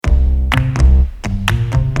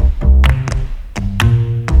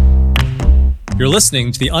You're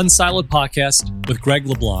listening to the Unsiloed podcast with Greg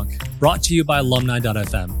LeBlanc, brought to you by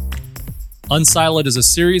Alumni.fm. Unsiloed is a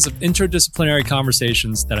series of interdisciplinary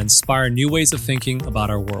conversations that inspire new ways of thinking about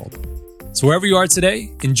our world. So wherever you are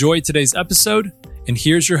today, enjoy today's episode, and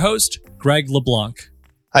here's your host, Greg LeBlanc.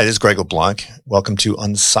 Hi, this is Greg LeBlanc. Welcome to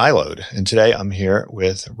Unsiloed. And today I'm here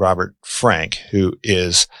with Robert Frank, who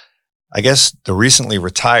is, I guess, the recently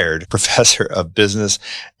retired professor of business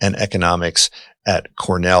and economics at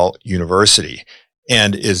Cornell University,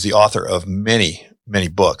 and is the author of many, many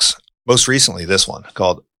books. Most recently, this one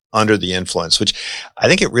called Under the Influence, which I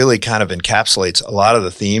think it really kind of encapsulates a lot of the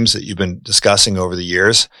themes that you've been discussing over the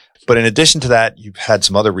years. But in addition to that, you've had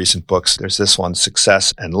some other recent books. There's this one,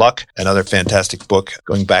 Success and Luck, another fantastic book.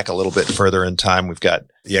 Going back a little bit further in time, we've got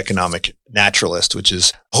The Economic Naturalist, which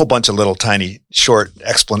is a whole bunch of little tiny short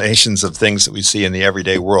explanations of things that we see in the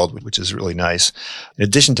everyday world, which is really nice. In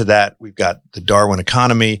addition to that, we've got The Darwin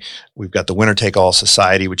Economy. We've got The Winner-Take-All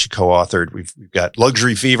Society, which you co-authored. We've got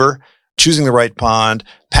Luxury Fever, Choosing the Right Pond,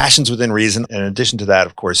 Passions Within Reason. And in addition to that,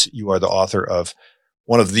 of course, you are the author of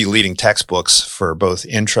one of the leading textbooks for both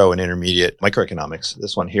intro and intermediate microeconomics.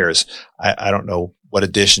 This one here is, I don't know what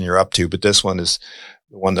edition you're up to, but this one is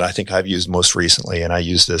the one that I think I've used most recently. And I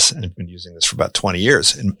use this and have been using this for about 20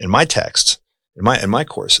 years in my texts, in my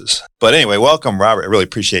courses. But anyway, welcome, Robert. I really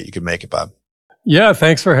appreciate you could make it, Bob. Yeah,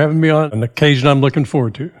 thanks for having me on. An occasion I'm looking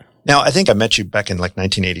forward to. Now, I think I met you back in like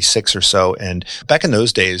 1986 or so. And back in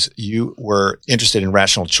those days, you were interested in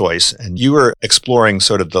rational choice and you were exploring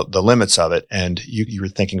sort of the limits of it. And you were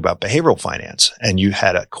thinking about behavioral finance, and you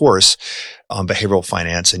had a course on behavioral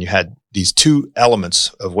finance, and you had these two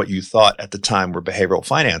elements of what you thought at the time were behavioral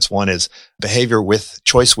finance. One is behavior with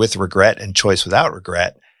choice with regret and choice without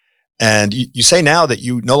regret. And you say now that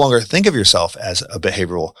you no longer think of yourself as a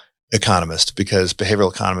behavioral economist, because behavioral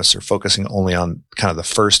economists are focusing only on kind of the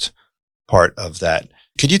first part of that.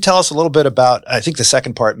 Could you tell us a little bit about, I think the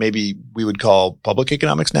second part maybe we would call public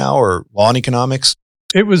economics now, or law and economics?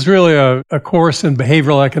 It was really a course in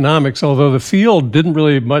behavioral economics, although the field didn't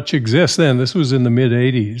really much exist then. This was in the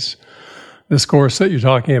mid-'80s, this course that you're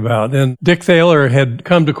talking about. And Dick Thaler had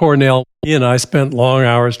come to Cornell. He and I spent long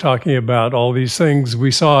hours talking about all these things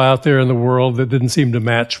we saw out there in the world that didn't seem to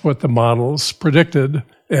match what the models predicted.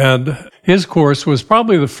 And his course was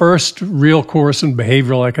probably the first real course in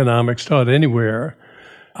behavioral economics taught anywhere.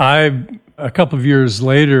 I, a couple of years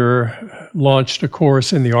later, launched a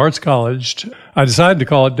course in the Arts College. I decided to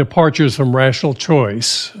call it Departures from Rational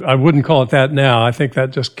Choice. I wouldn't call it that now. I think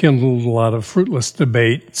that just kindled a lot of fruitless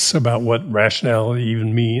debates about what rationality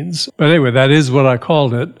even means. But anyway, that is what I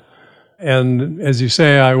called it. And as you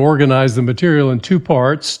say, I organized the material in two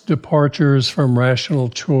parts: Departures from Rational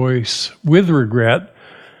Choice with Regret.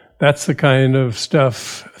 That's the kind of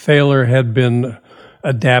stuff Thaler had been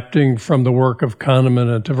adapting from the work of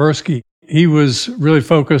Kahneman and Tversky. He was really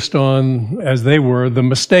focused on, as they were, the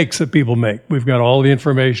mistakes that people make. We've got all the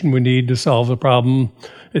information we need to solve the problem.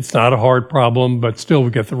 It's not a hard problem, but still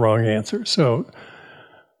we get the wrong answer. So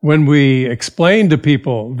when we explain to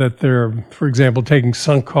people that they're, for example, taking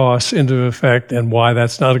sunk costs into effect and why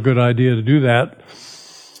that's not a good idea to do that,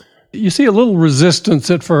 you see a little resistance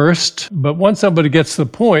at first, but once somebody gets the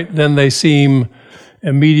point, then they seem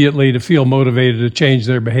immediately to feel motivated to change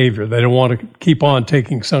their behavior. They don't want to keep on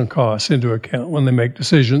taking sunk costs into account when they make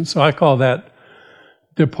decisions. So I call that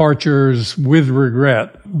departures with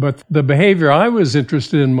regret. But the behavior I was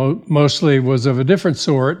interested in mostly was of a different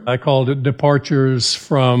sort. I called it departures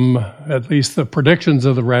from at least the predictions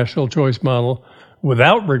of the rational choice model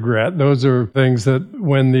without regret. Those are things that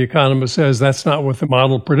when the economist says that's not what the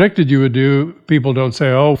model predicted you would do, people don't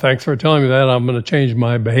say, oh, thanks for telling me that, I'm going to change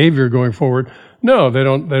my behavior going forward. No, they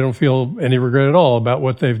don't feel any regret at all about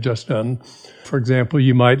what they've just done. For example,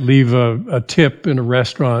 you might leave a tip in a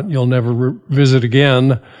restaurant you'll never visit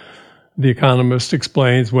again. The economist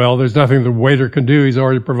explains, well, there's nothing the waiter can do. He's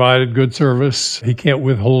already provided good service. He can't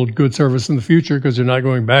withhold good service in the future because you're not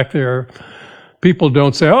going back there. People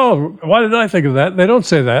don't say, oh, why did I think of that? They don't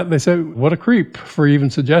say that. They say, what a creep for even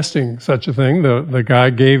suggesting such a thing. The guy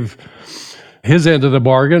gave his end of the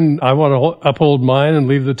bargain. I want to uphold mine and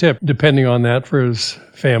leave the tip, depending on that for his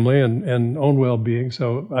family and own well-being.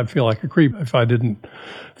 So I feel like a creep if I didn't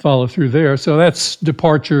follow through there. So that's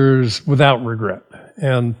departures without regret.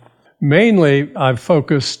 And mainly, I've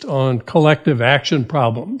focused on collective action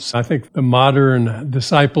problems. I think the modern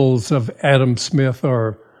disciples of Adam Smith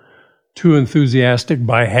are too enthusiastic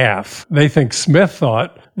by half. They think Smith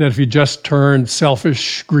thought that if you just turn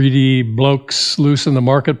selfish, greedy blokes loose in the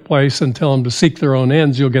marketplace and tell them to seek their own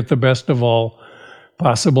ends, you'll get the best of all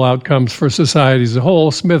possible outcomes for society as a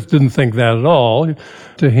whole. Smith didn't think that at all.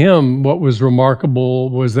 To him, what was remarkable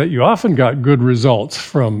was that you often got good results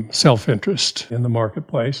from self-interest in the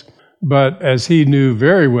marketplace. But as he knew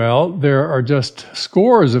very well, there are just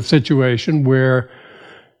scores of situations where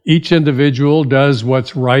each individual does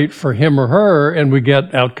what's right for him or her, and we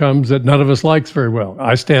get outcomes that none of us likes very well.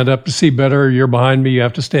 I stand up to see better. You're behind me. You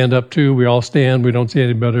have to stand up too. We all stand. We don't see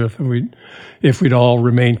any better if we'd all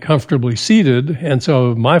remain comfortably seated. And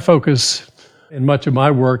so my focus in much of my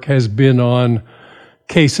work has been on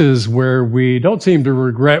cases where we don't seem to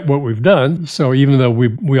regret what we've done. So even though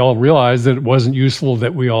we all realize that it wasn't useful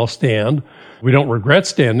that we all stand, we don't regret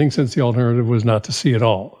standing since the alternative was not to see at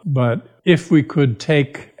all. But if we could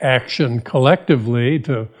take action collectively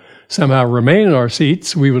to somehow remain in our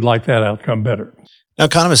seats, we would like that outcome better. Now,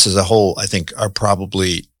 economists as a whole, I think, are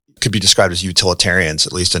probably could be described as utilitarians,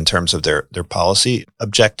 at least in terms of their policy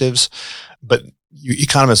objectives. But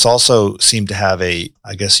economists also seem to have I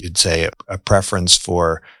guess you'd say, a preference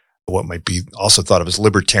for what might be also thought of as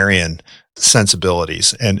libertarian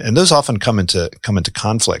sensibilities. And those often come into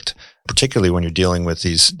conflict, particularly when you're dealing with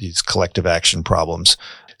these collective action problems.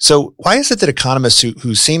 So why is it that economists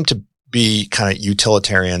who seem to be kind of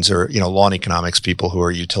utilitarians or, law and economics people who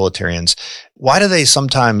are utilitarians, why do they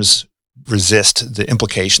sometimes resist the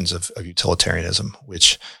implications of utilitarianism,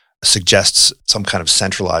 which suggests some kind of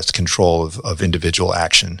centralized control of individual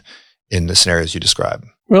action in the scenarios you describe?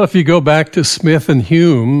 Well, if you go back to Smith and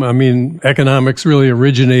Hume, economics really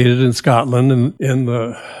originated in Scotland in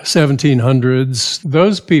the 1700s.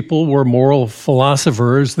 Those people were moral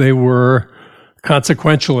philosophers. They were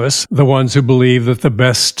consequentialists, the ones who believe that the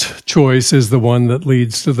best choice is the one that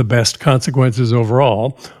leads to the best consequences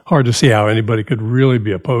overall. Hard to see how anybody could really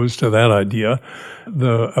be opposed to that idea.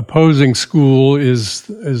 The opposing school is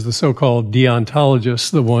the so-called deontologists,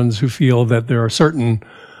 the ones who feel that there are certain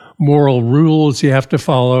moral rules you have to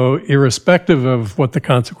follow, irrespective of what the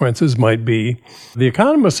consequences might be. The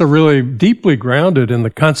economists are really deeply grounded in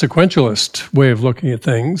the consequentialist way of looking at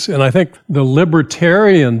things. And I think the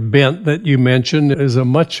libertarian bent that you mentioned is a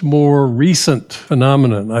much more recent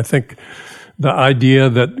phenomenon. I think the idea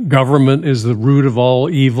that government is the root of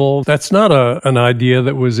all evil, that's not an idea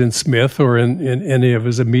that was in Smith or in any of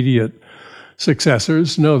his immediate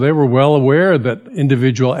successors. No, they were well aware that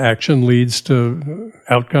individual action leads to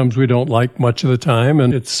outcomes we don't like much of the time,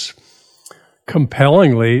 and it's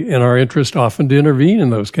compellingly in our interest often to intervene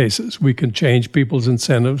in those cases. We can change people's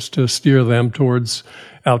incentives to steer them towards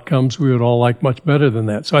outcomes we would all like much better than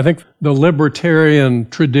that. So I think the libertarian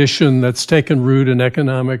tradition that's taken root in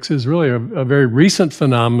economics is really a very recent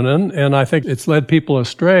phenomenon, and I think it's led people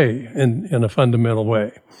astray in a fundamental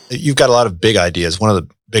way. You've got a lot of big ideas. One of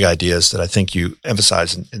the big ideas that I think you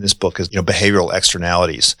emphasize in this book is, behavioral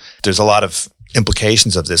externalities. There's a lot of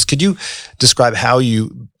implications of this. Could you describe how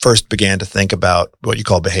you first began to think about what you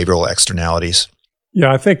call behavioral externalities?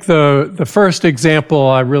 Yeah, I think the first example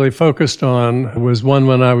I really focused on was one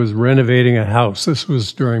when I was renovating a house. This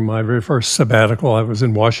was during my very first sabbatical. I was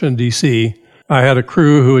in Washington, D.C. I had a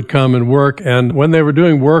crew who would come and work, and when they were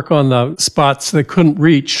doing work on the spots they couldn't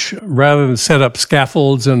reach, rather than set up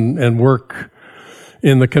scaffolds and work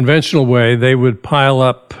in the conventional way, they would pile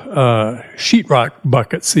up sheetrock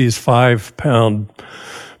buckets, these 5-pound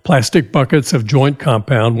plastic buckets of joint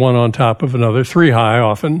compound, one on top of another, 3 high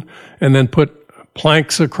often, and then put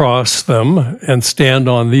planks across them and stand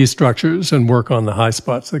on these structures and work on the high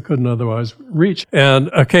spots they couldn't otherwise reach. And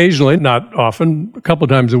occasionally, not often, a couple of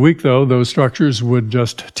times a week though, those structures would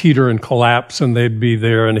just teeter and collapse and they'd be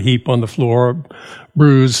there in a heap on the floor,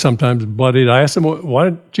 bruised, sometimes bloodied. I asked them, why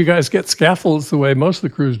don't you guys get scaffolds the way most of the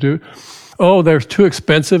crews do? Oh, they're too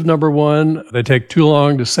expensive, number one. They take too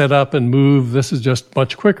long to set up and move. This is just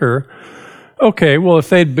much quicker. Okay, well, if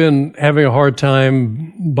they'd been having a hard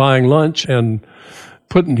time buying lunch and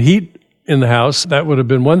putting heat in the house, that would have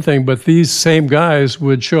been one thing. But these same guys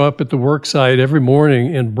would show up at the work site every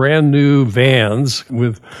morning in brand new vans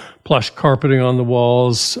with plush carpeting on the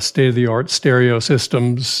walls, state-of-the-art stereo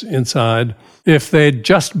systems inside. If they'd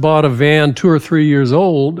just bought a van 2 or 3 years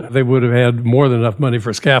old, they would have had more than enough money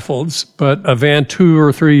for scaffolds. But a van 2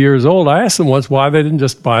 or 3 years old, I asked them once why they didn't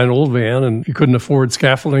just buy an old van, and if you couldn't afford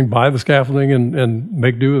scaffolding, buy the scaffolding and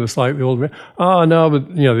make do with a slightly old van. Oh, no,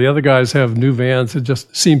 but the other guys have new vans. It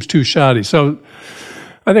just seems too shoddy. So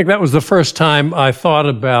I think that was the first time I thought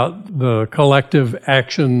about the collective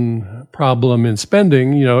action problem in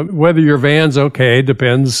spending. Whether your van's okay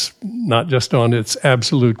depends not just on its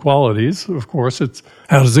absolute qualities. Of course, it's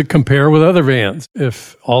how does it compare with other vans?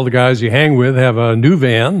 If all the guys you hang with have a new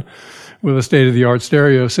van, with a state-of-the-art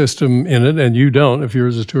stereo system in it, and you don't. If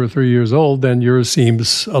yours is 2 or 3 years old, then yours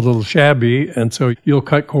seems a little shabby, and so you'll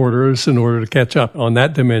cut corners in order to catch up on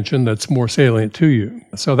that dimension that's more salient to you.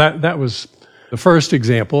 So that was the first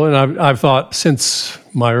example, and I've thought since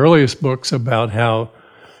my earliest books about how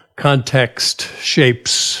context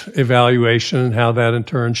shapes evaluation, and how that in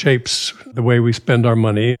turn shapes the way we spend our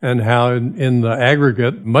money, and how in the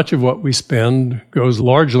aggregate, much of what we spend goes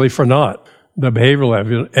largely for naught. The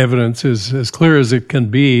behavioral evidence is as clear as it can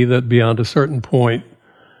be that beyond a certain point,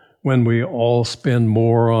 when we all spend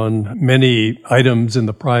more on many items in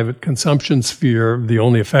the private consumption sphere, the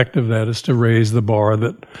only effect of that is to raise the bar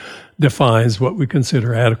that defines what we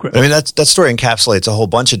consider adequate. I mean, that story encapsulates a whole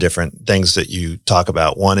bunch of different things that you talk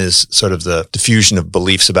about. One is sort of the diffusion of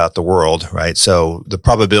beliefs about the world, right? So the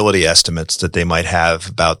probability estimates that they might have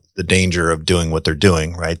about the danger of doing what they're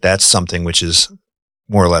doing, right? That's something which is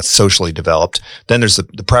more or less socially developed. Then there's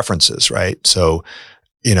the preferences, right? So,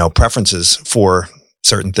 preferences for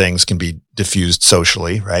certain things can be diffused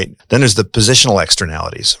socially, right? Then there's the positional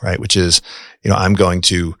externalities, right? Which is, I'm going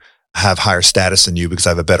to have higher status than you because I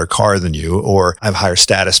have a better car than you, or I have higher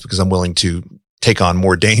status because I'm willing to take on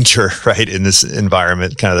more danger, right, in this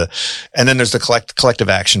environment, and then there's the collective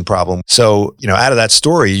action problem. So, out of that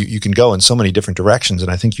story, you can go in so many different directions.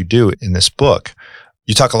 And I think you do in this book.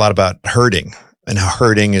 You talk a lot about herding and how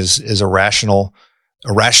herding is a rational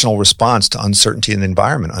response to uncertainty in the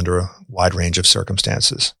environment under a wide range of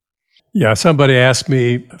circumstances. Yeah. Somebody asked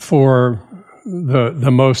me for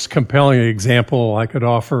the most compelling example I could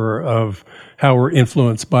offer of how we're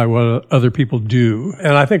influenced by what other people do.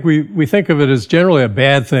 And I think we think of it as generally a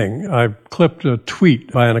bad thing. I clipped a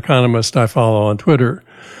tweet by an economist I follow on Twitter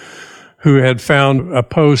who had found a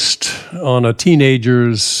post on a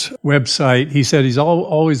teenager's website. He said he's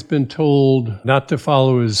always been told not to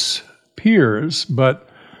follow his peers, but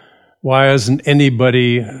why hasn't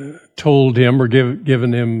anybody told him or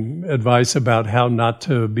given him advice about how not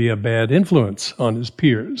to be a bad influence on his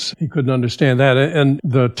peers? He couldn't understand that. And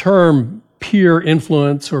the term peer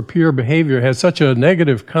influence or peer behavior has such a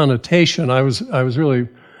negative connotation. I was really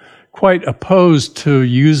quite opposed to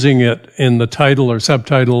using it in the title or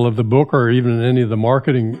subtitle of the book or even in any of the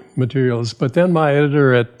marketing materials. But then my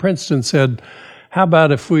editor at Princeton said, how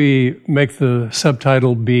about if we make the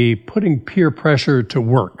subtitle be Putting Peer Pressure to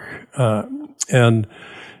Work? And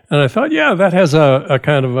I thought, yeah, that has a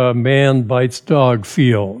kind of a man bites dog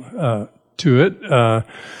feel to it.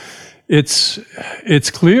 It's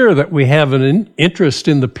clear that we have an interest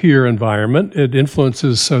in the peer environment. It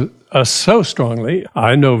influences us so strongly.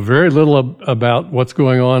 I know very little about what's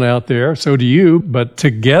going on out there. So do you. But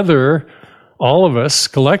together, all of us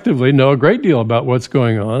collectively know a great deal about what's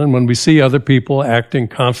going on. And when we see other people acting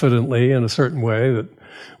confidently in a certain way that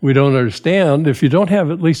we don't understand, if you don't have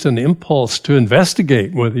at least an impulse to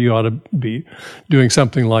investigate whether you ought to be doing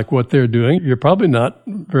something like what they're doing, you're probably not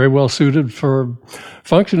very well suited for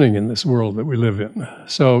functioning in this world that we live in.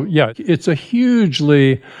 So yeah, it's a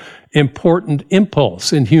hugely important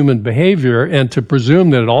impulse in human behavior, and to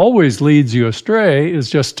presume that it always leads you astray is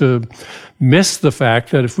just to miss the fact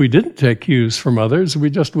that if we didn't take cues from others, we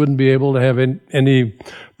just wouldn't be able to have any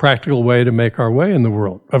practical way to make our way in the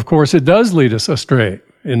world. Of course, it does lead us astray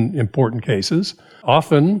in important cases.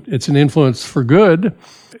 Often, it's an influence for good.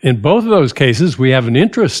 In both of those cases, we have an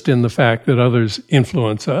interest in the fact that others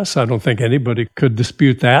influence us. I don't think anybody could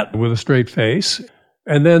dispute that with a straight face.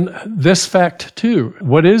 And then this fact, too.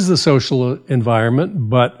 What is the social environment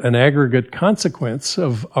but an aggregate consequence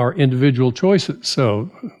of our individual choices? So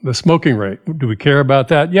the smoking rate, do we care about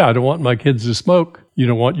that? Yeah, I don't want my kids to smoke. You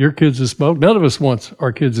don't want your kids to smoke. None of us wants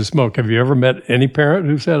our kids to smoke. Have you ever met any parent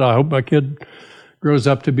who said, I hope my kid grows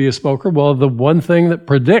up to be a smoker? Well, the one thing that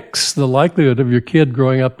predicts the likelihood of your kid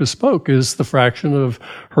growing up to smoke is the fraction of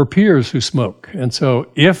her peers who smoke. And so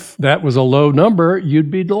if that was a low number,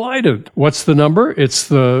 you'd be delighted. What's the number? It's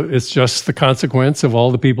just the consequence of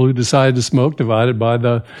all the people who decided to smoke divided by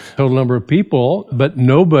the total number of people. But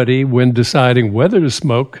nobody, when deciding whether to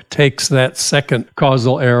smoke, takes that second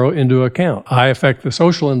causal arrow into account. I affect the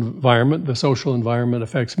social environment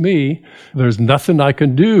affects me. There's nothing I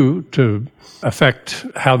can do to affect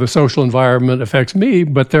how the social environment affects me,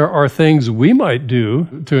 but there are things we might do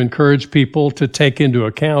to encourage people to take into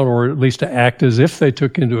account, or at least to act as if they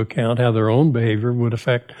took into account how their own behavior would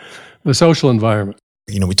affect the social environment.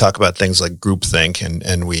 We talk about things like groupthink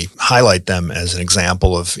and we highlight them as an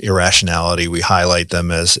example of irrationality. We highlight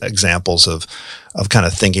them as examples of kind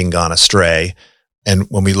of thinking gone astray. And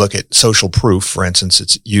when we look at social proof, for instance,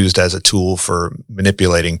 it's used as a tool for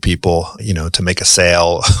manipulating people, to make a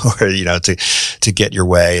sale or, to get your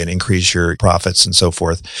way and increase your profits and so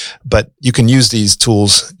forth. But you can use these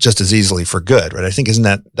tools just as easily for good, right? I think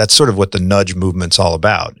that's sort of what the nudge movement's all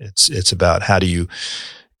about. It's about how do you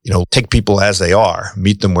take people as they are,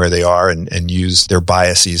 meet them where they are and use their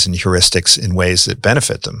biases and heuristics in ways that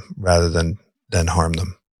benefit them rather than harm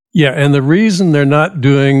them. Yeah, and the reason they're not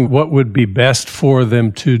doing what would be best for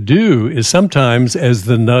them to do is sometimes, as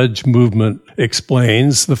the nudge movement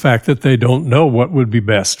explains, the fact that they don't know what would be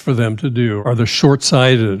best for them to do, or they're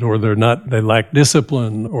short-sighted, or they lack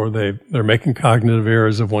discipline, or they're making cognitive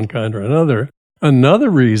errors of one kind or another. Another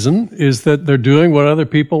reason is that they're doing what other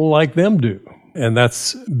people like them do. And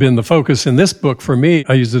that's been the focus in this book for me.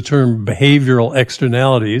 I use the term behavioral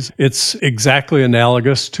externalities. It's exactly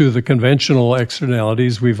analogous to the conventional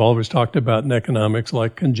externalities we've always talked about in economics,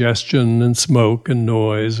 like congestion and smoke and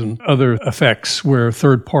noise and other effects where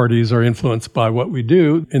third parties are influenced by what we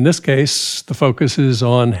do. In this case, the focus is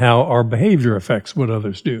on how our behavior affects what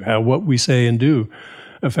others do, how what we say and do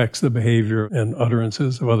affects the behavior and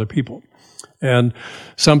utterances of other people. And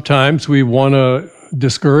sometimes we want to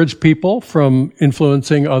discourage people from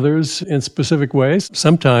influencing others in specific ways.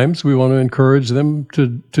 Sometimes we want to encourage them to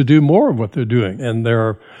do more of what they're doing. And there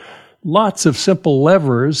are lots of simple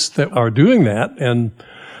levers that are doing that. And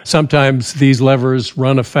sometimes these levers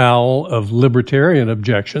run afoul of libertarian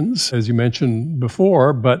objections, as you mentioned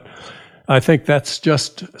before. But I think that's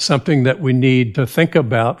just something that we need to think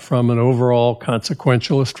about from an overall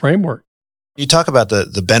consequentialist framework. You talk about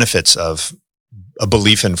the benefits of a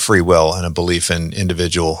belief in free will and a belief in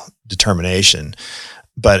individual determination,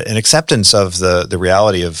 but an acceptance of the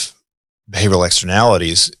reality of behavioral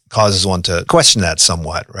externalities causes one to question that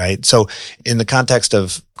somewhat, right? So in the context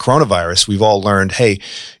of coronavirus, we've all learned, hey,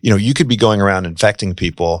 you could be going around infecting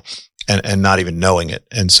people and not even knowing it.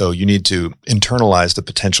 And so you need to internalize the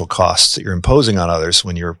potential costs that you're imposing on others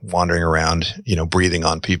when you're wandering around, breathing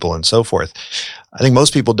on people and so forth. I think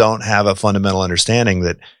most people don't have a fundamental understanding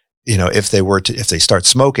that if they start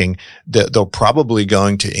smoking, they're probably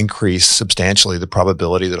going to increase substantially the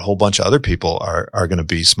probability that a whole bunch of other people are going to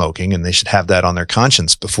be smoking, and they should have that on their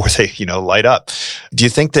conscience before they, light up. Do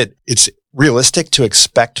you think that it's realistic to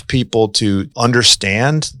expect people to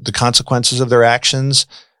understand the consequences of their actions,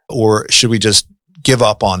 or should we just give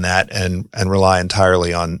up on that and rely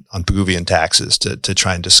entirely on Pigouvian taxes to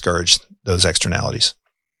try and discourage those externalities?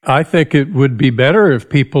 I think it would be better if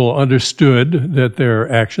people understood that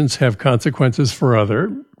their actions have consequences for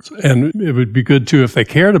others, and it would be good too if they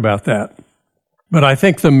cared about that. But I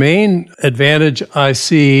think the main advantage I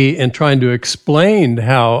see in trying to explain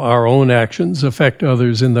how our own actions affect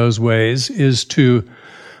others in those ways is to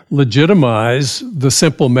legitimize the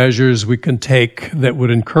simple measures we can take that would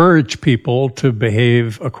encourage people to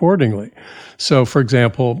behave accordingly. So, for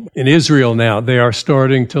example, in Israel now, they are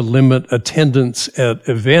starting to limit attendance at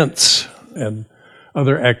events and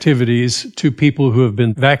other activities to people who have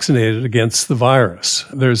been vaccinated against the virus.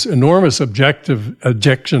 There's enormous objection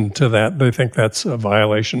to that. They think that's a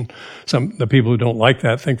violation. The people who don't like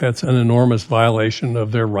that think that's an enormous violation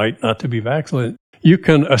of their right not to be vaccinated. You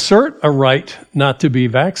can assert a right not to be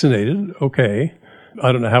vaccinated, okay.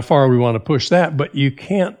 I don't know how far we want to push that, but you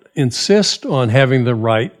can't insist on having the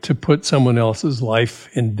right to put someone else's life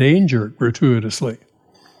in danger gratuitously.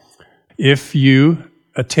 If you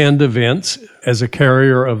attend events as a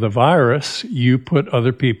carrier of the virus, you put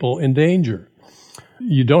other people in danger.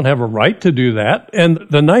 You don't have a right to do that. And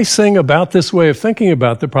the nice thing about this way of thinking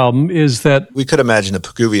about the problem is that we could imagine a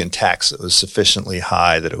Pigouvian tax that was sufficiently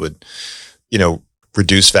high that it would,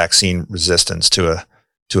 reduce vaccine resistance to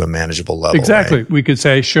a manageable level. Exactly. Right? We could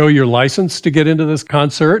say, show your license to get into this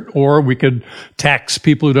concert, or we could tax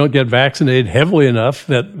people who don't get vaccinated heavily enough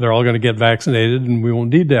that they're all going to get vaccinated and we won't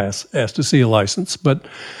need to ask to see a license. But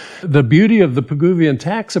the beauty of the Pigouvian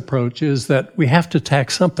tax approach is that we have to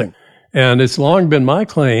tax something. And it's long been my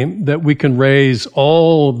claim that we can raise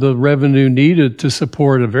all the revenue needed to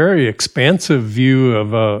support a very expansive view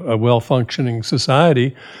of a well-functioning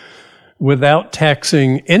society without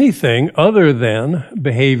taxing anything other than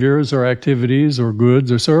behaviors or activities or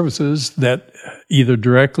goods or services that either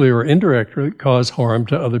directly or indirectly cause harm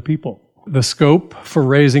to other people. The scope for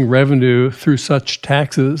raising revenue through such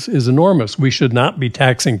taxes is enormous. We should not be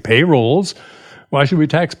taxing payrolls. Why should we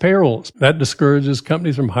tax payrolls? That discourages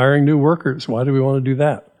companies from hiring new workers. Why do we want to do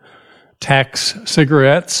that? Tax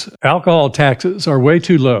cigarettes. Alcohol taxes are way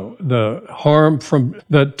too low. The harm from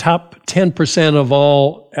the top 10% of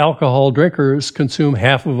all alcohol drinkers consume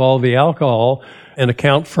half of all the alcohol. and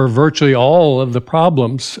account for virtually all of the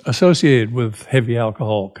problems associated with heavy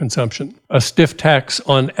alcohol consumption. A stiff tax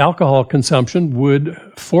on alcohol consumption would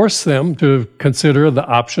force them to consider the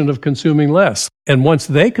option of consuming less. And once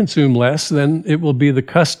they consume less, then it will be the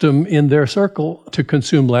custom in their circle to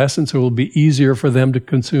consume less, and so it will be easier for them to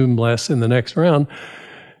consume less in the next round.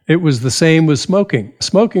 It was the same with smoking.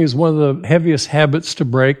 Smoking is one of the heaviest habits to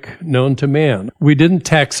break known to man. We didn't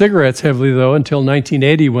tax cigarettes heavily, though, until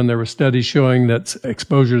 1980, when there were studies showing that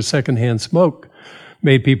exposure to secondhand smoke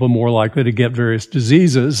made people more likely to get various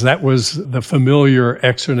diseases. That was the familiar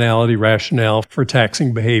externality rationale for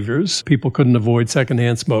taxing behaviors. People couldn't avoid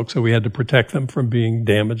secondhand smoke, so we had to protect them from being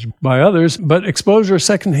damaged by others. But exposure to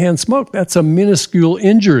secondhand smoke, that's a minuscule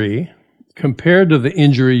injury compared to the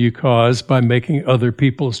injury you cause by making other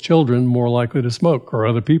people's children more likely to smoke, or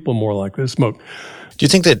other people more likely to smoke. Do you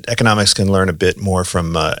think that economics can learn a bit more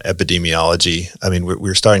from epidemiology? I mean,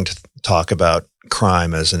 we're starting to talk about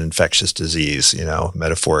crime as an infectious disease,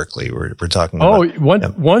 metaphorically. We're talking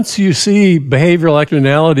about... Once you see behavioral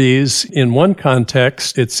externalities in one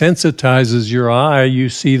context, it sensitizes your eye. You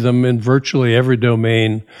see them in virtually every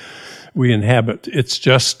domain we inhabit. It's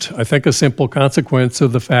just, I think, a simple consequence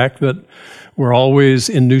of the fact that we're always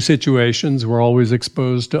in new situations, we're always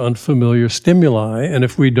exposed to unfamiliar stimuli, and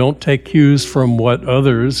if we don't take cues from what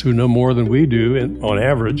others who know more than we do, on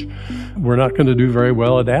average, we're not going to do very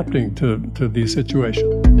well adapting to these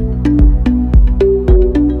situations.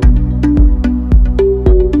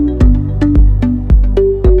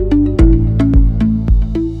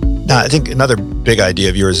 Now, I think another big idea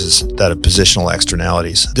of yours is that of positional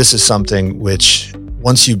externalities. This is something which,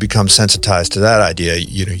 once you become sensitized to that idea,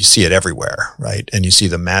 you see it everywhere, right? And you see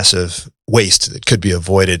the massive waste that could be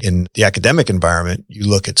avoided in the academic environment. You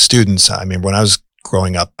look at students. I mean, when I was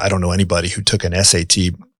growing up, I don't know anybody who took an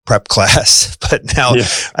SAT prep class, but now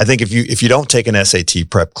I think if you don't take an SAT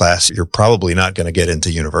prep class, you're probably not going to get into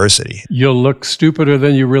university. You'll look stupider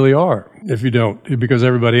than you really are if you don't, because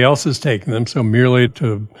everybody else is taking them. So merely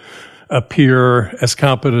to appear as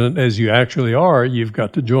competent as you actually are, you've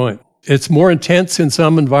got to join. It's more intense in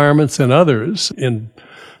some environments than others. In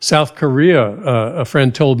South Korea, a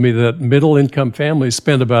friend told me that middle-income families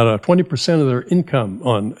spend about 20% of their income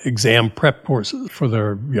on exam prep courses for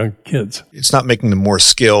their young kids. It's not making them more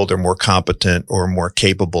skilled or more competent or more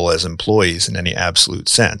capable as employees in any absolute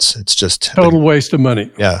sense. It's just total waste of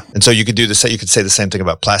money. Yeah. And so you could you could say the same thing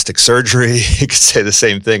about plastic surgery. You could say the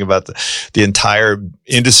same thing about the entire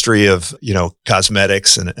industry of,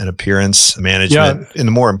 cosmetics and appearance management. Yeah. In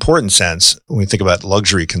the more important sense, when we think about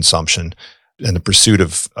luxury consumption and the pursuit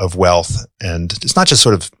of wealth. And it's not just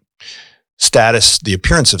sort of status, the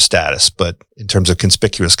appearance of status, but in terms of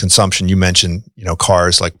conspicuous consumption, you mentioned,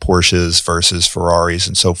 cars like Porsches versus Ferraris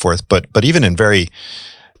and so forth. But even in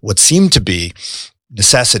what seem to be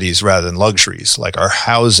necessities rather than luxuries, like our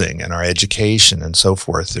housing and our education and so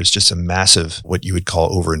forth, there's just a massive, what you would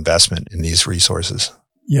call overinvestment in these resources.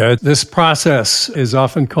 Yeah, this process is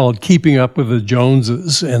often called keeping up with the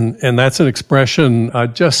Joneses, and that's an expression I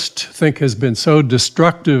just think has been so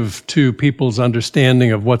destructive to people's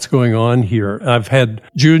understanding of what's going on here. I've had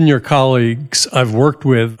junior colleagues I've worked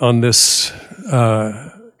with on this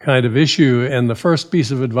kind of issue, and the first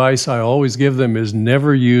piece of advice I always give them is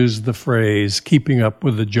never use the phrase keeping up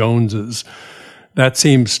with the Joneses. That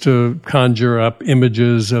seems to conjure up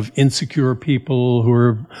images of insecure people who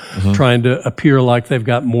are trying to appear like they've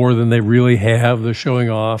got more than they really have. They're showing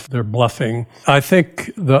off. They're bluffing. I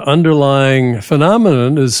think the underlying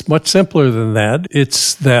phenomenon is much simpler than that.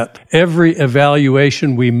 It's that every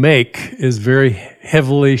evaluation we make is very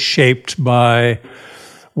heavily shaped by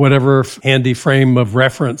whatever handy frame of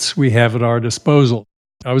reference we have at our disposal.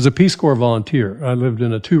 I was a Peace Corps volunteer. I lived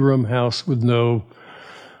in a 2-room house with no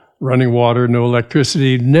running water, no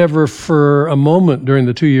electricity. Never for a moment during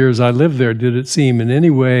the 2 years I lived there did it seem in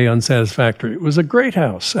any way unsatisfactory. It was a great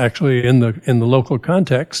house, actually, in the local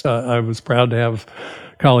context. I was proud to have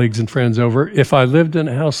colleagues and friends over. If I lived in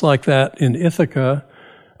a house like that in Ithaca,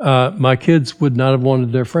 my kids would not have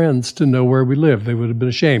wanted their friends to know where we lived. They would have been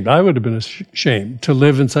ashamed. I would have been ashamed. To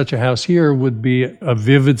live in such a house here would be a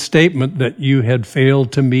vivid statement that you had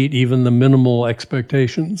failed to meet even the minimal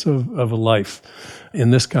expectations of a life in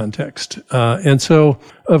this context. And so,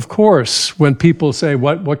 of course, when people say,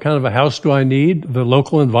 what kind of a house do I need? The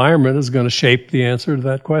local environment is going to shape the answer to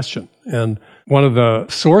that question. And one of the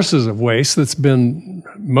sources of waste that's been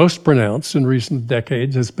most pronounced in recent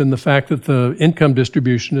decades has been the fact that the income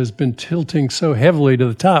distribution has been tilting so heavily to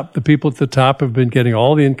the top. The people at the top have been getting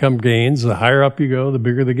all the income gains. The higher up you go, the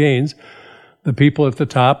bigger the gains. The people at the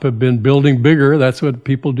top have been building bigger. That's what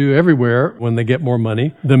people do everywhere when they get more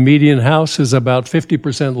money. The median house is about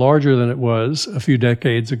 50% larger than it was a few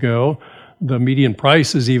decades ago. The median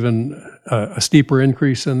price is even a steeper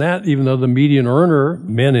increase than that, even though the median earner,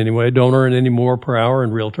 men anyway, don't earn any more per hour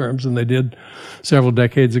in real terms than they did several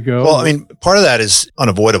decades ago. Well, I mean, part of that is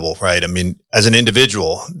unavoidable, right? I mean, as an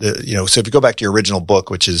individual, so if you go back to your original book,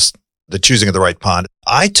 which is The Choosing of the Right Pond,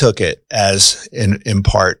 I took it as in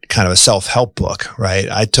part kind of a self-help book, right?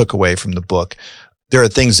 I took away from the book, there are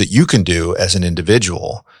things that you can do as an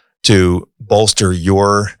individual to bolster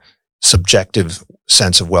your subjective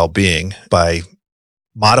sense of well-being by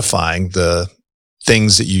modifying the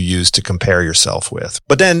things that you use to compare yourself with.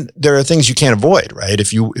 But then there are things you can't avoid, right?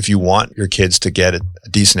 If you want your kids to get a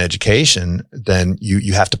decent education, then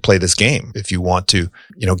you have to play this game. If you want to,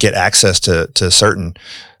 get access to certain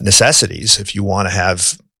necessities, if you want to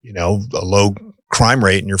have, a low crime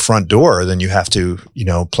rate in your front door, then you have to,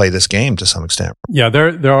 play this game to some extent. Yeah,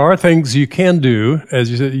 there are things you can do.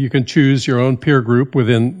 As you said, you can choose your own peer group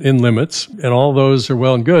in limits, and all those are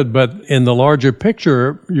well and good. But in the larger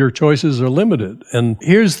picture, your choices are limited. And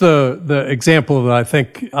here's the example that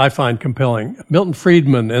I find compelling. Milton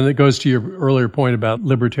Friedman, and it goes to your earlier point about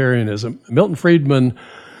libertarianism. Milton Friedman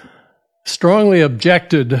strongly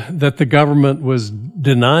objected that the government was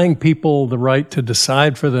denying people the right to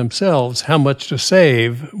decide for themselves how much to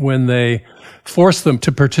save when they forced them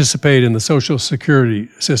to participate in the Social Security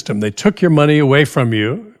system. They took your money away from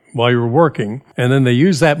you while you were working, and then they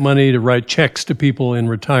used that money to write checks to people in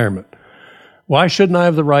retirement. Why shouldn't I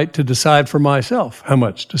have the right to decide for myself how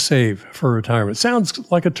much to save for retirement? Sounds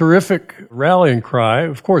like a terrific rallying cry.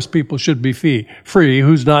 Of course, people should be free.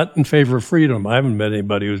 Who's not in favor of freedom? I haven't met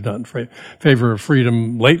anybody who's not in favor of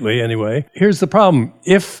freedom lately, anyway. Here's the problem.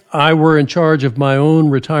 If I were in charge of my own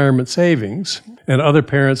retirement savings, and other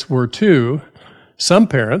parents were too, some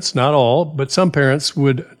parents, not all, but some parents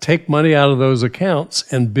would take money out of those accounts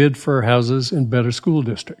and bid for houses in better school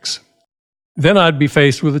districts. Then I'd be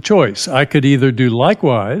faced with a choice. I could either do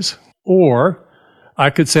likewise, or I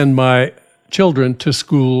could send my children to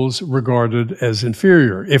schools regarded as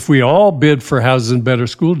inferior. If we all bid for houses in better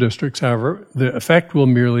school districts, however, the effect will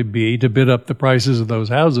merely be to bid up the prices of those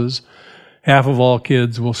houses. Half of all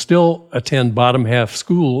kids will still attend bottom half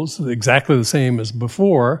schools, exactly the same as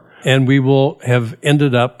before, and we will have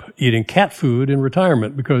ended up eating cat food in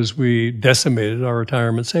retirement because we decimated our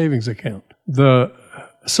retirement savings account. The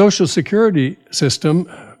Social Security system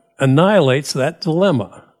annihilates that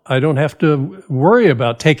dilemma. I don't have to worry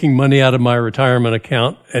about taking money out of my retirement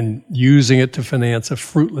account and using it to finance a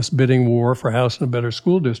fruitless bidding war for a house in a better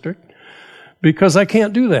school district because I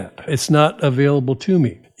can't do that. It's not available to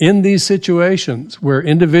me. In these situations where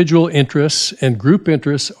individual interests and group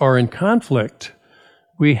interests are in conflict,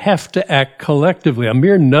 we have to act collectively. A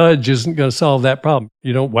mere nudge isn't going to solve that problem.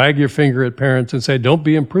 You don't wag your finger at parents and say, don't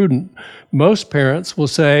be imprudent. Most parents will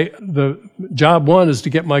say, the job one is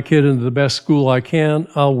to get my kid into the best school I can.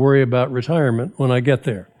 I'll worry about retirement when I get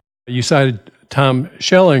there. You cited Tom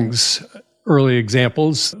Schelling's early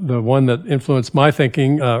examples. The one that influenced my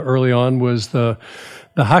thinking early on was the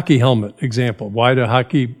hockey helmet example. Why do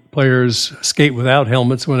hockey players skate without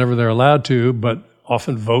helmets whenever they're allowed to, but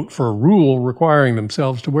often vote for a rule requiring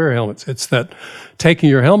themselves to wear helmets? It's that taking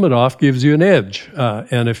your helmet off gives you an edge.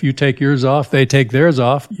 And if you take yours off, they take theirs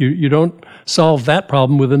off. You don't solve that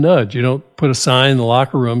problem with a nudge. You don't put a sign in the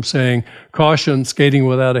locker room saying, caution, skating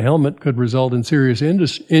without a helmet could result in serious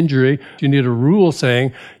injury. You need a rule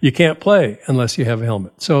saying you can't play unless you have a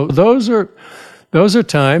helmet. So those are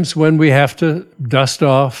times when we have to dust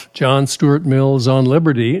off John Stuart Mill's On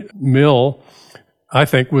Liberty. Mill, I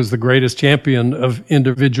think, was the greatest champion of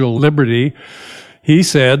individual liberty. He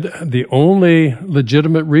said the only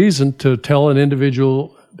legitimate reason to tell an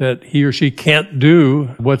individual that he or she can't do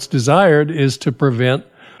what's desired is to prevent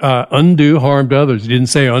undue harm to others. He didn't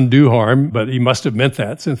say undue harm, but he must have meant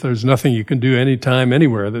that, since there's nothing you can do anytime,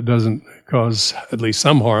 anywhere that doesn't cause at least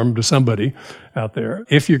some harm to somebody out there.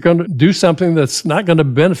 If you're going to do something that's not going to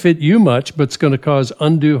benefit you much, but it's going to cause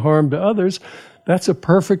undue harm to others, that's a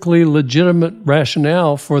perfectly legitimate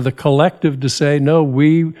rationale for the collective to say, no,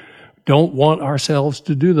 we don't want ourselves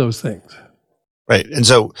to do those things. Right. And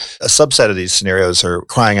so a subset of these scenarios are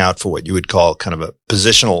crying out for what you would call kind of a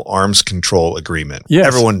positional arms control agreement.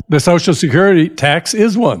 Yes. The Social Security tax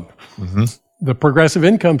is one. Mm-hmm. The progressive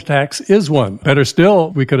income tax is one. Better still,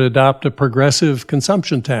 we could adopt a progressive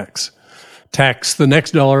consumption tax. Tax the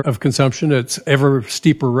next dollar of consumption at ever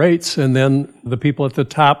steeper rates, and then the people at the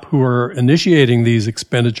top who are initiating these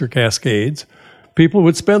expenditure cascades, people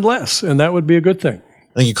would spend less, and that would be a good thing.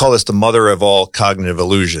 I think you call this the mother of all cognitive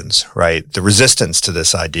illusions, right? The resistance to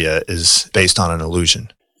this idea is based on an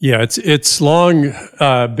illusion. Yeah, it's long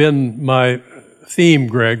been my theme,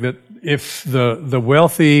 Greg, that if the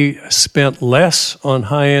wealthy spent less on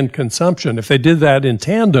high-end consumption, if they did that in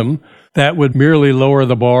tandem, that would merely lower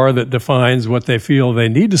the bar that defines what they feel they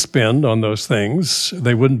need to spend on those things.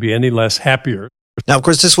 They wouldn't be any less happier. Now, of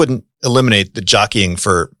course, this wouldn't eliminate the jockeying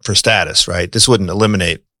for status, right? This wouldn't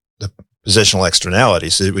eliminate the positional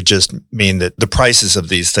externalities. It would just mean that the prices of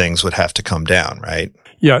these things would have to come down, right?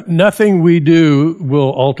 Yeah, nothing we do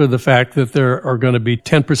will alter the fact that there are going to be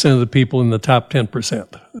 10% of the people in the top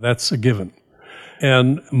 10%. That's a given.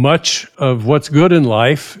 And much of what's good in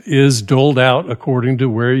life is doled out according to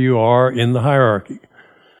where you are in the hierarchy.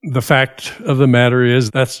 The fact of the matter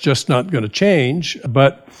is that's just not going to change.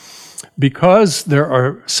 But because there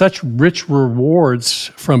are such rich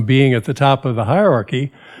rewards from being at the top of the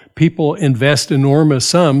hierarchy, people invest enormous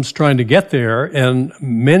sums trying to get there, and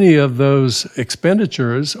many of those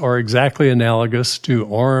expenditures are exactly analogous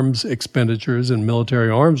to arms expenditures in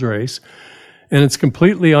military arms race. And it's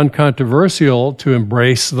completely uncontroversial to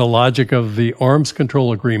embrace the logic of the arms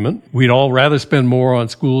control agreement. We'd all rather spend more on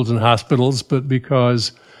schools and hospitals, but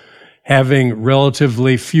because having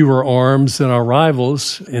relatively fewer arms than our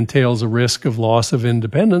rivals entails a risk of loss of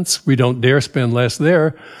independence, we don't dare spend less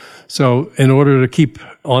there. So in order to keep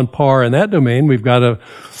on par in that domain, we've got to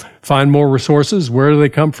find more resources. Where do they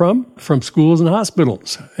come from? From schools and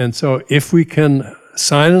hospitals. And so if we can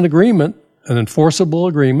sign an agreement, an enforceable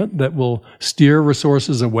agreement that will steer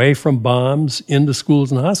resources away from bombs into schools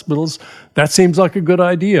and hospitals, that seems like a good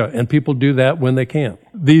idea. And people do that when they can.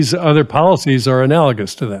 These other policies are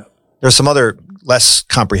analogous to that. There's some other less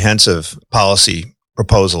comprehensive policy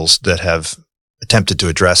proposals that have attempted to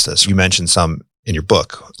address this. You mentioned some in your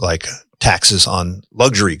book, like taxes on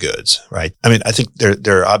luxury goods, right? I mean, I think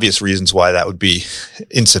there are obvious reasons why that would be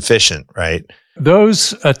insufficient, right?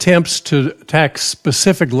 Those attempts to tax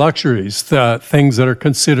specific luxuries, the things that are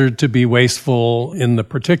considered to be wasteful in the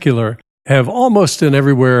particular, have almost and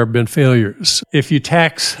everywhere been failures. If you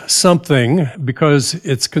tax something because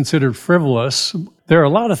it's considered frivolous, there are a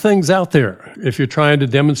lot of things out there. If you're trying to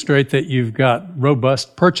demonstrate that you've got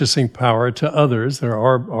robust purchasing power to others, there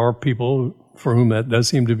are people for whom that does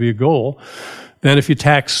seem to be a goal. Then if you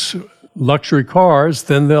tax luxury cars,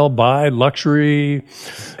 then they'll buy luxury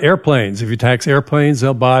airplanes. If you tax airplanes,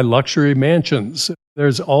 they'll buy luxury mansions.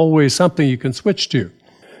 There's always something you can switch to.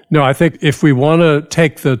 No, I think if we want to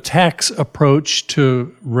take the tax approach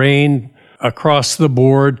to rein across the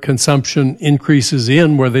board consumption increases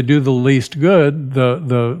in where they do the least good,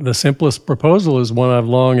 the simplest proposal is one I've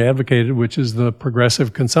long advocated, which is the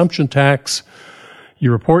progressive consumption tax.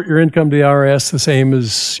 You report your income to the IRS the same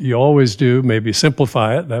as you always do, maybe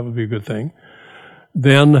simplify it, that would be a good thing.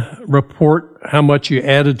 Then report how much you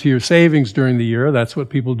added to your savings during the year. That's what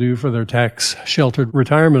people do for their tax-sheltered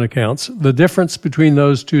retirement accounts. The difference between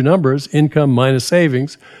those two numbers, income minus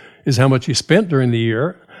savings, is how much you spent during the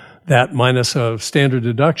year. That minus a standard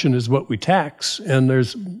deduction is what we tax, and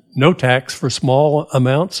there's no tax for small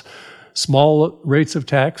amounts, small rates of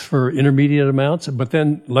tax for intermediate amounts, but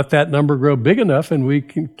then let that number grow big enough and we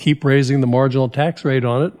can keep raising the marginal tax rate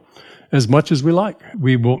on it as much as we like.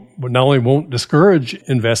 We will not only won't discourage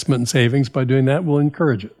investment and savings by doing that, we'll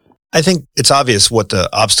encourage it. I think it's obvious what the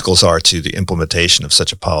obstacles are to the implementation of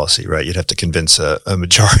such a policy, right? You'd have to convince a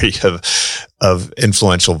majority of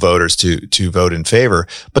influential voters to vote in favor.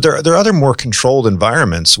 But there are other more controlled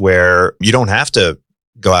environments where you don't have to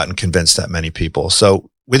go out and convince that many people. So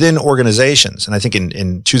within organizations, and I think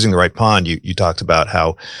in Choosing the Right Pond, you talked about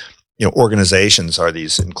how, organizations are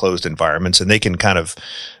these enclosed environments and they can kind of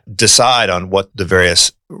decide on what the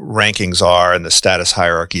various rankings are and the status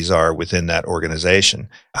hierarchies are within that organization.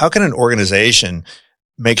 How can an organization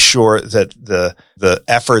make sure that the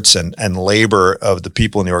efforts and labor of the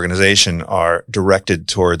people in the organization are directed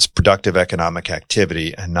towards productive economic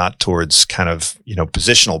activity and not towards kind of,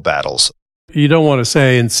 positional battles? You don't want to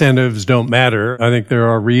say incentives don't matter. I think there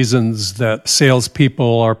are reasons that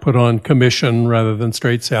salespeople are put on commission rather than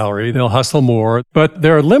straight salary. They'll hustle more. But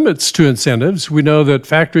there are limits to incentives. We know that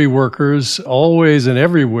factory workers always and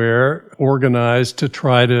everywhere organize to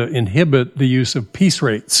try to inhibit the use of piece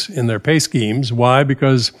rates in their pay schemes. Why?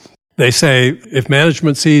 Because they say if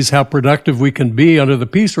management sees how productive we can be under the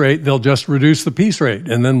piece rate, they'll just reduce the piece rate,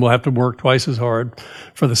 and then we'll have to work twice as hard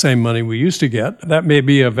for the same money we used to get. That may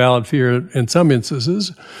be a valid fear in some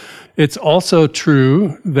instances. It's also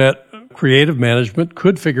true that creative management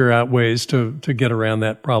could figure out ways to get around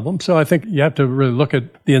that problem. So I think you have to really look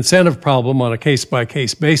at the incentive problem on a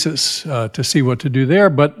case-by-case basis to see what to do there.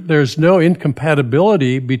 But there's no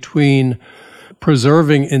incompatibility between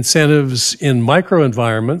preserving incentives in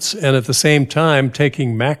microenvironments and at the same time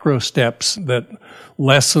taking macro steps that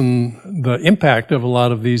lessen the impact of a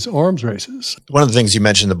lot of these arms races. One of the things you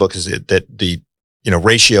mentioned in the book is that the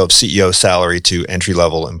ratio of CEO salary to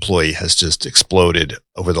entry-level employee has just exploded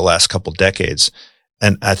over the last couple decades.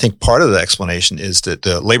 And I think part of the explanation is that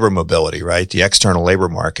the labor mobility, right? The external labor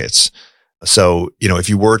markets. So, if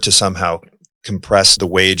you were to somehow compress the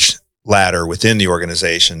wage ladder within the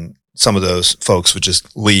organization, some of those folks would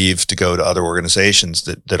just leave to go to other organizations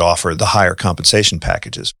that offer the higher compensation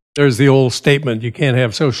packages. There's the old statement, you can't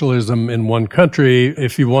have socialism in one country.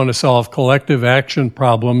 If you want to solve collective action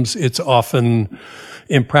problems, it's often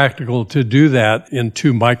impractical to do that in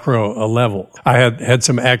too micro a level. I had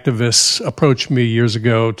some activists approach me years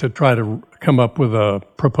ago to try to come up with a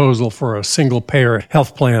proposal for a single-payer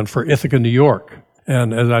health plan for Ithaca, New York.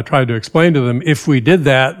 And as I tried to explain to them, if we did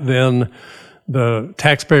that, then the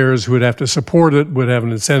taxpayers who would have to support it would have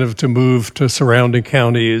an incentive to move to surrounding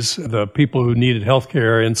counties. The people who needed health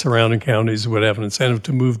care in surrounding counties would have an incentive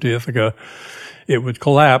to move to Ithaca. It would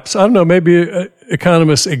collapse. I don't know, maybe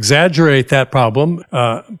economists exaggerate that problem,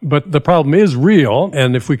 but the problem is real,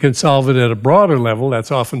 and if we can solve it at a broader level,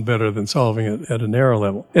 that's often better than solving it at a narrow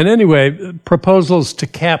level. And anyway, proposals to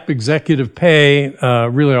cap executive pay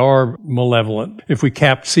really are malevolent. If we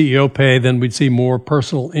capped CEO pay, then we'd see more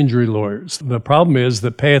personal injury lawyers. The problem is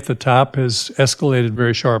that pay at the top has escalated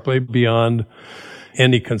very sharply beyond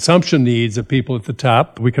any consumption needs of people at the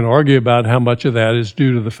top. We can argue about how much of that is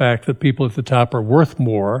due to the fact that people at the top are worth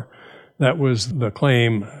more. That was the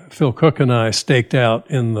claim Phil Cook and I staked out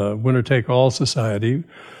in the Winner-Take-All Society,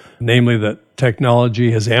 namely that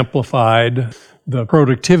technology has amplified the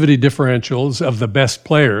productivity differentials of the best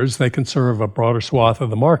players. They can serve a broader swath of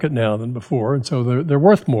the market now than before, and so they're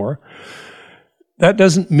worth more. That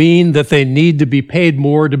doesn't mean that they need to be paid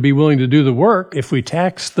more to be willing to do the work. If we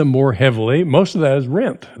tax them more heavily, most of that is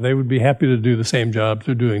rent. They would be happy to do the same job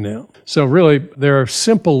they're doing now. So really, there are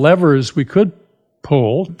simple levers we could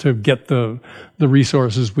pull to get the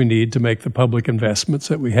resources we need to make the public investments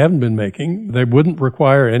that we haven't been making. They wouldn't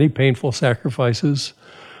require any painful sacrifices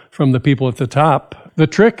from the people at the top. The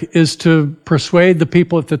trick is to persuade the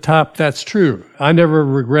people at the top that's true. I never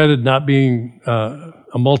regretted not being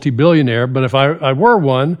a multi-billionaire, but if I were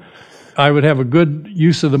one, I would have a good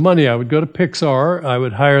use of the money. I would go to Pixar. I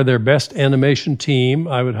would hire their best animation team.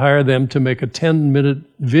 I would hire them to make a 10-minute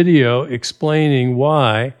video explaining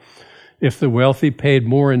why, if the wealthy paid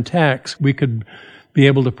more in tax, we could be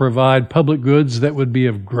able to provide public goods that would be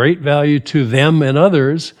of great value to them and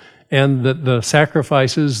others, and that the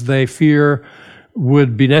sacrifices they fear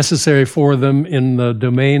would be necessary for them in the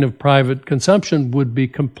domain of private consumption would be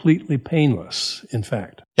completely painless, in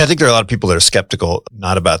fact. Yeah, I think there are a lot of people that are skeptical,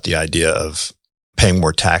 not about the idea of paying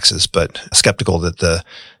more taxes, but skeptical that the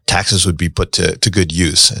taxes would be put to good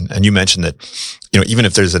use. And you mentioned that, even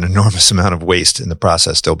if there's an enormous amount of waste in the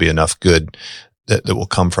process, there'll be enough good that will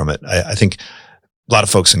come from it. I think a lot of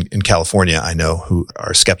folks in California I know who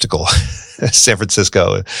are skeptical. San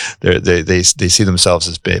Francisco, they see themselves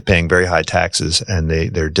as paying very high taxes, and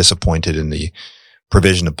they're disappointed in the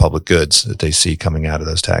provision of public goods that they see coming out of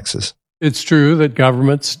those taxes. It's true that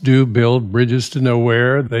governments do build bridges to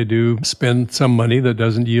nowhere. They do spend some money that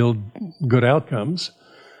doesn't yield good outcomes.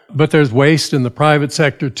 But there's waste in the private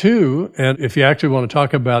sector too. And if you actually want to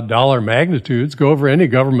talk about dollar magnitudes, go over any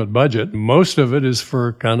government budget. Most of it is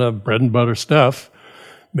for kind of bread and butter stuff.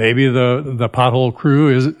 Maybe the pothole crew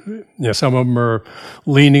is, some of them are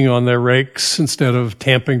leaning on their rakes instead of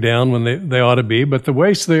tamping down when they ought to be. But the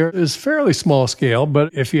waste there is fairly small scale.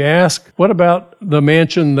 But if you ask, what about the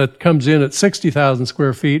mansion that comes in at 60,000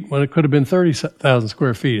 square feet when it could have been 30,000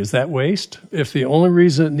 square feet? Is that waste? If the only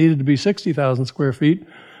reason it needed to be 60,000 square feet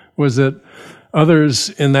was that others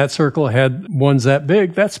in that circle had ones that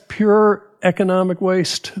big, that's pure economic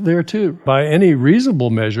waste there too. By any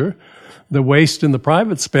reasonable measure, the waste in the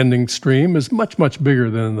private spending stream is much, much bigger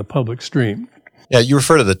than in the public stream. Yeah, you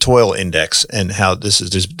refer to the toil index and how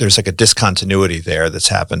there's like a discontinuity there that's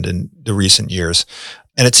happened in the recent years.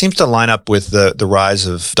 And it seems to line up with the rise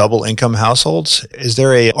of double income households. Is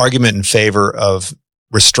there an argument in favor of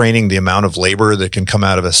restraining the amount of labor that can come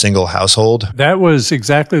out of a single household? That was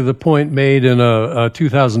exactly the point made in a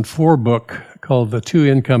 2004 book called The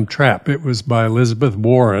Two-Income Trap. It was by Elizabeth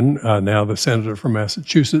Warren, now the senator from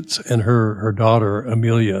Massachusetts, and her daughter,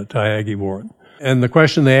 Amelia Tyagi Warren. And the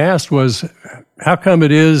question they asked was, how come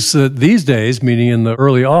it is that these days, meaning in the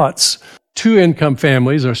early aughts, two-income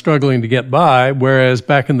families are struggling to get by, whereas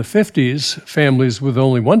back in the 50s, families with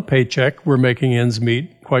only one paycheck were making ends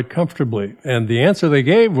meet quite comfortably. And the answer they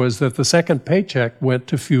gave was that the second paycheck went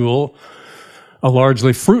to fuel a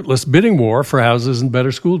largely fruitless bidding war for houses in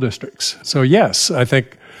better school districts. So yes, I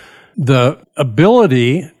think the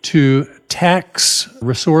ability to tax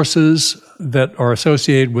resources that are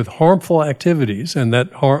associated with harmful activities, and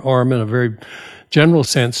that harm in a very general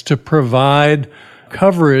sense, to provide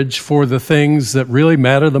coverage for the things that really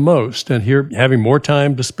matter the most. And here, having more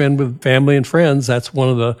time to spend with family and friends, that's one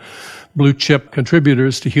of the blue chip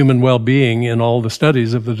contributors to human well-being in all the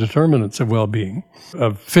studies of the determinants of well-being.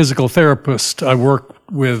 A physical therapist I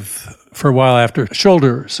worked with for a while after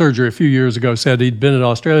shoulder surgery a few years ago said he'd been in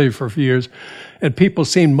Australia for a few years, and people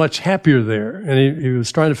seemed much happier there. And he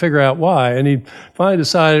was trying to figure out why. And he finally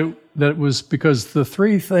decided that it was because the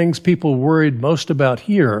three things people worried most about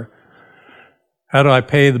here: how do I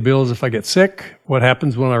pay the bills if I get sick? What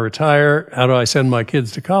happens when I retire? How do I send my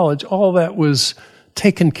kids to college? All that was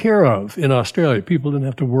taken care of in Australia. People didn't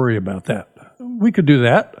have to worry about that. We could do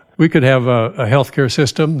that. We could have a healthcare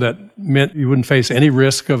system that meant you wouldn't face any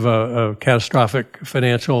risk of a catastrophic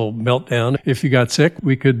financial meltdown if you got sick.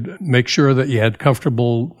 We could make sure that you had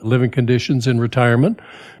comfortable living conditions in retirement.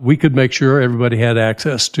 We could make sure everybody had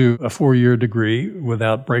access to a 4-year degree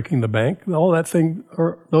without breaking the bank. All that thing,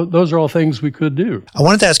 those are all things we could do. I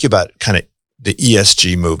wanted to ask you about kind of the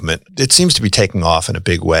ESG movement. It seems to be taking off in a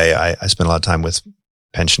big way. I spend a lot of time with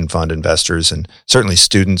pension fund investors, and certainly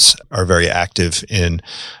students are very active in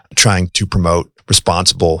trying to promote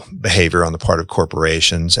responsible behavior on the part of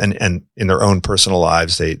corporations, and in their own personal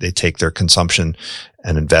lives, they take their consumption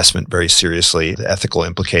and investment very seriously, the ethical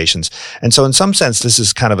implications. And so in some sense, this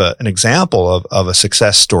is kind of an example of a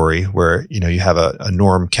success story where, you have a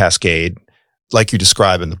norm cascade like you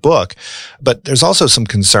describe in the book, but there's also some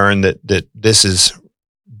concern that this is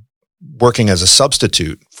working as a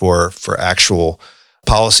substitute for actual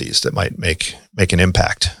policies that might make an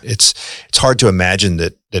impact. It's hard to imagine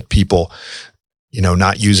that people,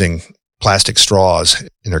 not using plastic straws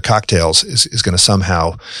in their cocktails is going to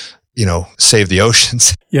somehow, save the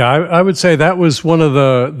oceans. Yeah, I would say that was one of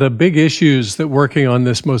the big issues that working on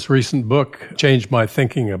this most recent book changed my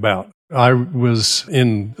thinking about. I was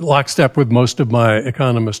in lockstep with most of my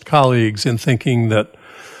economist colleagues in thinking that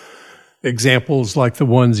examples like the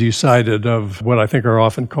ones you cited of what I think are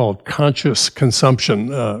often called conscious consumption,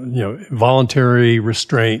 voluntary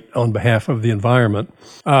restraint on behalf of the environment,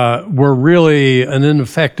 were really an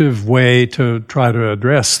ineffective way to try to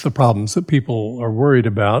address the problems that people are worried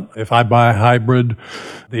about. If I buy a hybrid,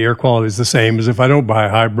 the air quality is the same as if I don't buy a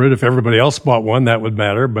hybrid. If everybody else bought one, that would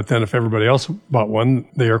matter. But then if everybody else bought one,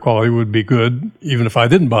 the air quality would be good, even if I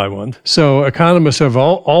didn't buy one. So economists have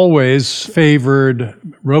always favored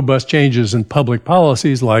robust changes in public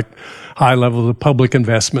policies like high levels of public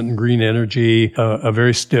investment in green energy, a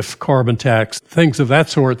very stiff carbon tax, things of that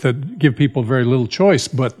sort that give people very little choice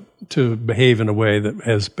but to behave in a way that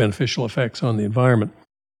has beneficial effects on the environment.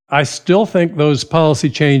 I still think those policy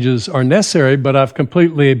changes are necessary, but I've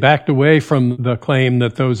completely backed away from the claim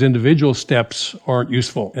that those individual steps aren't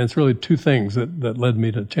useful. And it's really two things that led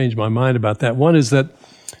me to change my mind about that. One is that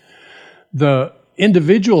the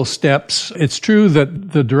individual steps, it's true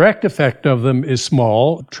that the direct effect of them is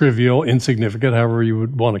small, trivial, insignificant, however you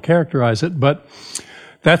would want to characterize it, but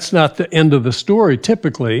that's not the end of the story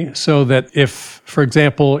typically. So that if, for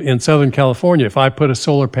example, in Southern California, if I put a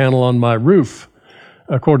solar panel on my roof,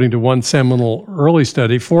 according to one seminal early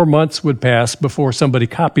study, 4 months would pass before somebody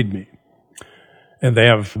copied me. And they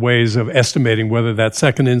have ways of estimating whether that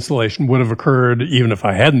second installation would have occurred even if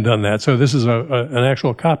I hadn't done that. So this is an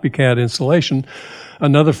actual copycat installation.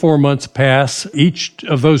 Another 4 months pass. Each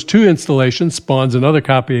of those two installations spawns another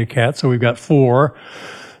copycat. So we've got 4.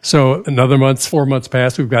 So another 4 months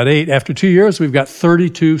pass. We've got 8. After 2 years, we've got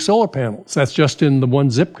 32 solar panels. That's just in the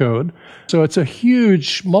one zip code. So it's a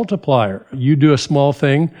huge multiplier. You do a small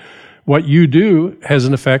thing. What you do has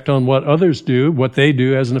an effect on what others do. What they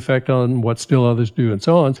do has an effect on what still others do, and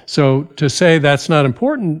so on. So to say that's not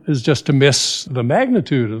important is just to miss the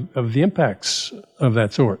magnitude of the impacts of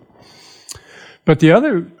that sort. But the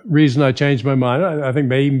other reason I changed my mind, I think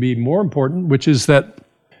may even be more important, which is that,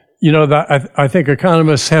 I think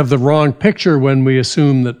economists have the wrong picture when we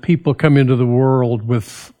assume that people come into the world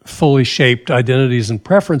with fully shaped identities and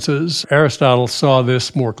preferences. Aristotle saw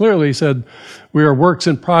this more clearly. He said, we are works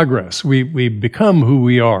in progress. We become who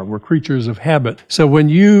we are. We're creatures of habit. So when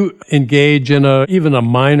you engage in even a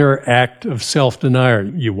minor act of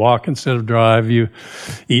self-denial, you walk instead of drive, you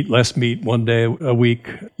eat less meat one day a week,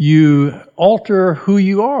 you alter who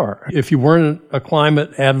you are. If you weren't a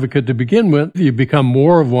climate advocate to begin with, you become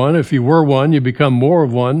more of one. If you were one, you become more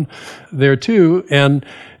of one there too. And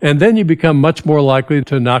then you become much more likely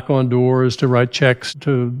to knock on doors, to write checks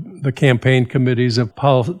to the campaign committees of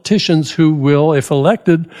politicians who will, if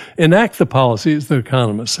elected, enact the policies that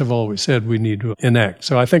economists have always said we need to enact.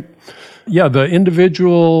 So I think, the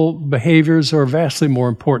individual behaviors are vastly more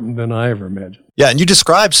important than I ever imagined. Yeah, and you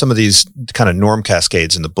describe some of these kind of norm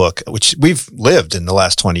cascades in the book, which we've lived in the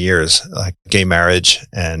last 20 years, like gay marriage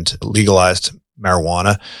and legalized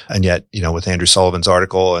marijuana. And yet, with Andrew Sullivan's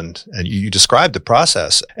article and you describe the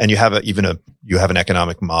process, and you have an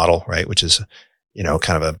economic model, right? Which is,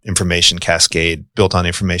 kind of an information cascade, built on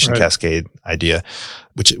information cascade idea,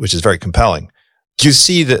 which is very compelling. Do you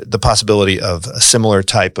see the possibility of a similar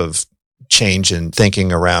type of change in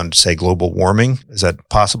thinking around, say, global warming? Is that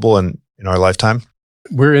possible in our lifetime?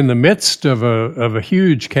 We're in the midst of a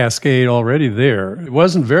huge cascade already there. It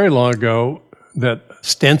wasn't very long ago that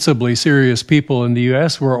ostensibly serious people in the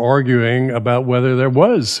U.S. were arguing about whether there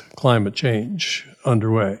was climate change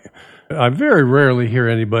underway. I very rarely hear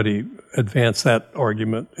anybody advance that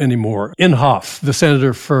argument anymore. Inhofe, the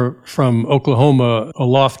senator from Oklahoma, a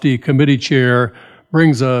lofty committee chair,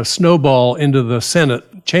 brings a snowball into the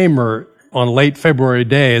Senate chamber on late February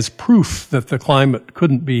day as proof that the climate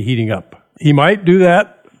couldn't be heating up. He might do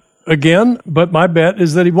that again, but my bet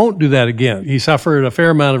is that he won't do that again. He suffered a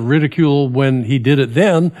fair amount of ridicule when he did it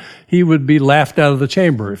then. He would be laughed out of the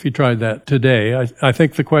chamber if he tried that today. I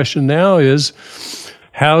think the question now is,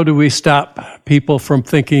 how do we stop people from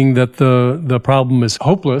thinking that the problem is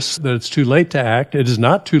hopeless, that it's too late to act? It is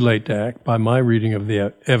not too late to act by my reading of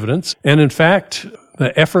the evidence. And in fact,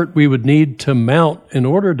 the effort we would need to mount in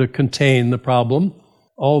order to contain the problem,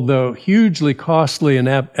 although hugely costly in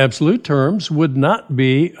absolute terms, would not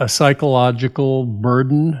be a psychological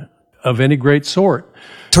burden of any great sort.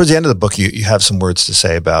 Towards the end of the book, you have some words to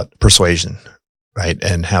say about persuasion, right?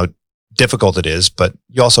 And how difficult it is, but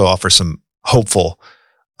you also offer some hopeful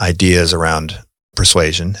ideas around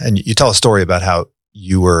persuasion. And you tell a story about how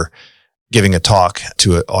you were giving a talk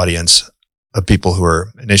to an audience of people who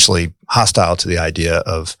were initially hostile to the idea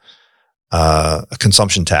of a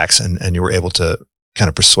consumption tax, and you were able to kind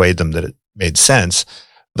of persuade them that it made sense.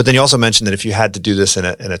 But then you also mentioned that if you had to do this in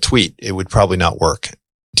a tweet, it would probably not work.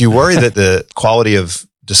 Do you worry that the quality of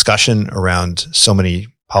discussion around so many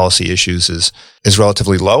policy issues is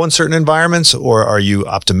relatively low in certain environments, or are you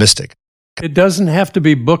optimistic? It doesn't have to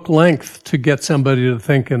be book length to get somebody to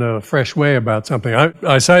think in a fresh way about something.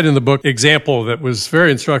 I cite in the book example that was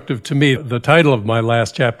very instructive to me. The title of my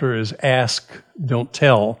last chapter is Ask, Don't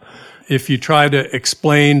Tell. If you try to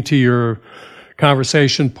explain to your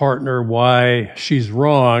conversation partner why she's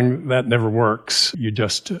wrong, that never works. You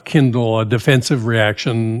just kindle a defensive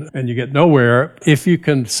reaction and you get nowhere. If you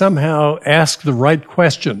can somehow ask the right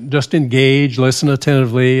question, just engage, listen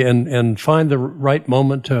attentively, and find the right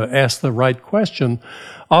moment to ask the right question,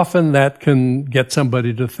 often that can get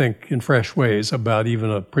somebody to think in fresh ways about even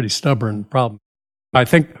a pretty stubborn problem. I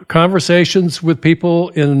think conversations with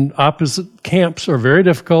people in opposite camps are very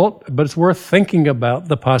difficult, but it's worth thinking about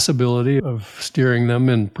the possibility of steering them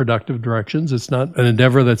in productive directions. It's not an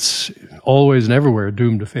endeavor that's always and everywhere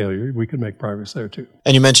doomed to failure. We can make progress there too.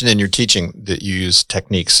 And you mentioned in your teaching that you use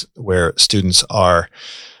techniques where students are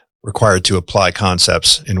required to apply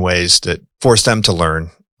concepts in ways that force them to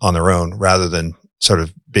learn on their own rather than sort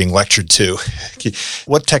of being lectured to.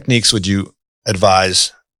 What techniques would you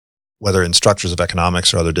advise, whether instructors of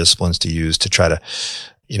economics or other disciplines, to use to try to,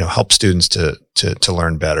 help students to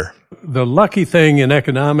learn better? The lucky thing in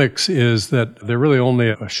economics is that there are really only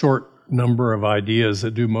a short number of ideas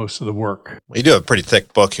that do most of the work. Well, you do have a pretty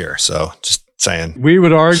thick book here, so just saying. We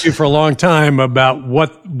would argue for a long time about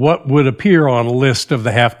what would appear on a list of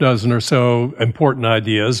the half dozen or so important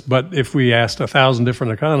ideas, but if we asked 1,000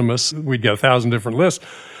 different economists, we'd get 1,000 different lists.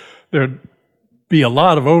 There'd be a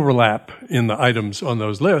lot of overlap in the items on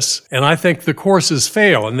those lists. And I think the courses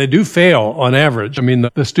fail, and they do fail on average. I mean,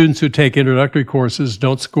 the students who take introductory courses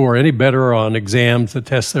don't score any better on exams that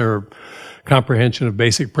test their comprehension of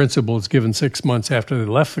basic principles given 6 months after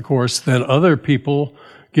they left the course than other people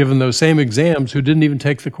given those same exams who didn't even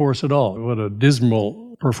take the course at all. What a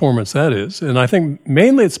dismal performance that is. And I think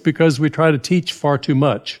mainly it's because we try to teach far too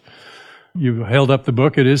much. You've held up the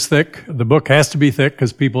book. It is thick. The book has to be thick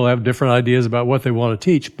because people have different ideas about what they want to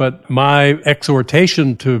teach. But my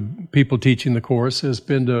exhortation to people teaching the course has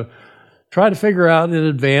been to try to figure out in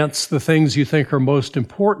advance the things you think are most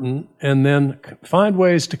important and then find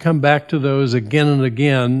ways to come back to those again and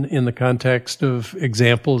again in the context of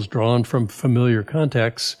examples drawn from familiar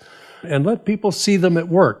contexts and let people see them at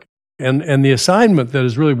work. And the assignment that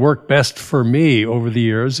has really worked best for me over the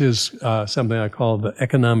years is something I call the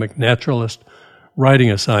economic naturalist writing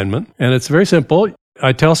assignment. And it's very simple.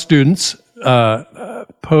 I tell students,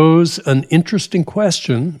 pose an interesting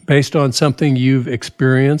question based on something you've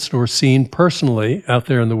experienced or seen personally out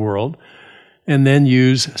there in the world, and then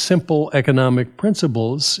use simple economic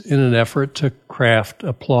principles in an effort to craft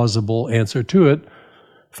a plausible answer to it,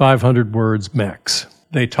 500 words max.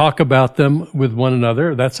 They talk about them with one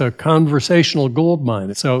another. That's a conversational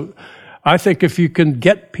goldmine. So I think if you can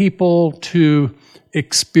get people to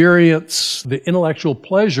experience the intellectual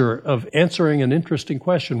pleasure of answering an interesting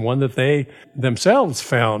question, one that they themselves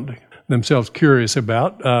found themselves curious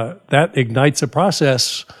about, that ignites a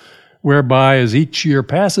process whereby as each year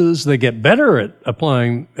passes, they get better at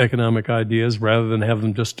applying economic ideas rather than have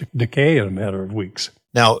them just decay in a matter of weeks.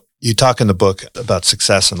 Now, you talk in the book about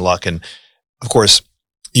success and luck, and of course,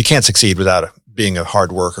 you can't succeed without being a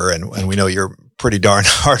hard worker, and we know you're a pretty darn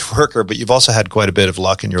hard worker, but you've also had quite a bit of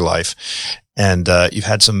luck in your life, and you've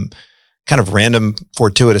had some kind of random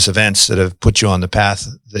fortuitous events that have put you on the path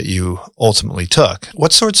that you ultimately took.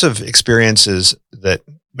 What sorts of experiences that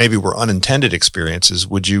maybe were unintended experiences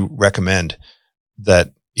would you recommend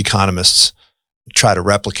that economists try to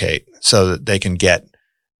replicate so that they can get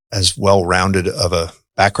as well-rounded of a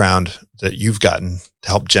background that you've gotten to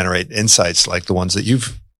help generate insights like the ones that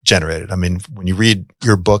you've generated? I mean, when you read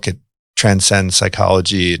your book, it transcends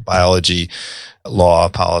psychology, biology, law,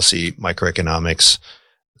 policy, microeconomics,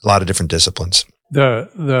 a lot of different disciplines.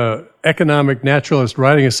 The economic naturalist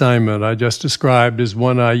writing assignment I just described is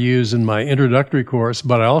one I use in my introductory course,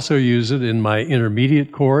 but I also use it in my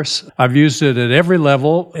intermediate course. I've used it at every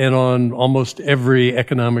level and on almost every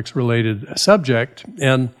economics-related subject.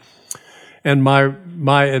 And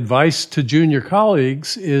my advice to junior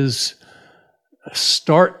colleagues is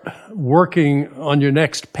start working on your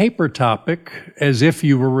next paper topic as if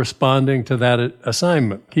you were responding to that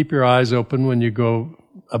assignment. Keep your eyes open when you go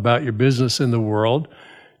about your business in the world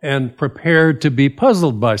and prepared to be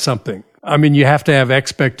puzzled by something. I mean, you have to have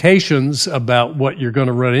expectations about what you're going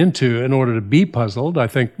to run into in order to be puzzled. I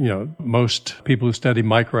think, most people who study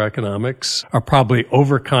microeconomics are probably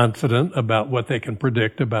overconfident about what they can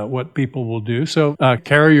predict about what people will do. So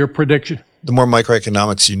carry your prediction. The more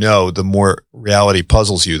microeconomics you know, the more reality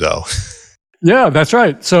puzzles you, though. Yeah, that's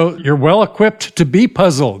right. So you're well equipped to be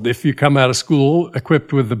puzzled if you come out of school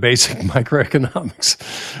equipped with the basic microeconomics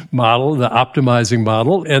model, the optimizing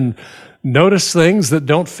model, and notice things that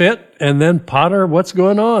don't fit and then ponder what's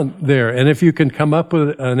going on there. And if you can come up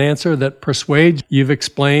with an answer that persuades you've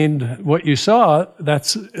explained what you saw,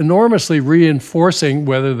 that's enormously reinforcing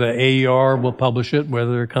whether the AER will publish it,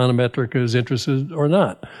 whether Econometrica is interested or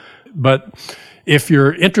not. But if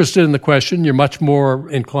you're interested in the question, you're much more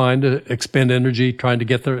inclined to expend energy trying to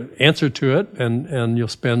get the answer to it, and you'll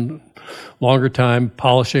spend longer time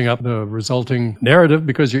polishing up the resulting narrative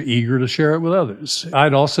because you're eager to share it with others.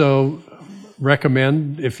 I'd also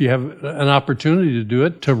recommend, if you have an opportunity to do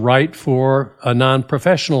it, to write for a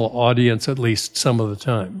non-professional audience at least some of the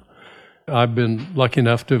time. I've been lucky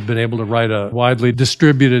enough to have been able to write a widely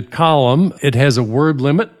distributed column. It has a word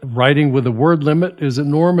limit. Writing with a word limit is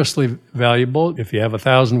enormously valuable. If you have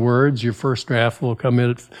 1,000 words, your first draft will come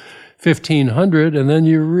in at 1,500, and then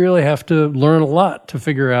you really have to learn a lot to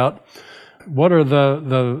figure out what are the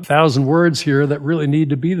 1,000 words here that really need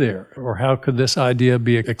to be there, or how could this idea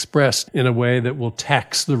be expressed in a way that will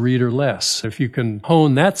tax the reader less. If you can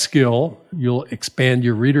hone that skill, you'll expand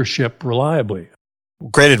your readership reliably.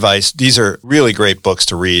 Great advice. These are really great books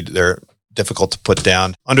to read. They're difficult to put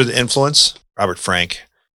down. Under the Influence, Robert Frank.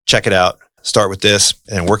 Check it out. Start with this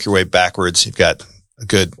and work your way backwards. You've got a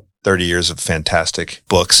good 30 years of fantastic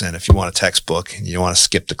books. And if you want a textbook and you don't want to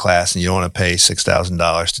skip the class and you don't want to pay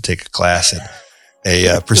 $6,000 to take a class at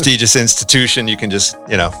a prestigious institution, you can just,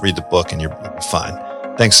 read the book and you'll be fine.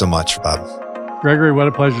 Thanks so much, Bob. Gregory, what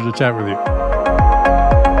a pleasure to chat with you.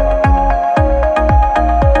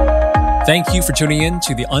 Thank you for tuning in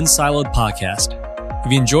to the Unsiloed podcast.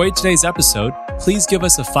 If you enjoyed today's episode, please give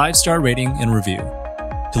us a 5-star rating and review.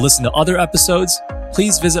 To listen to other episodes,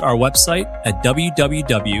 please visit our website at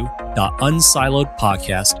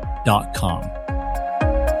www.unsiloedpodcast.com.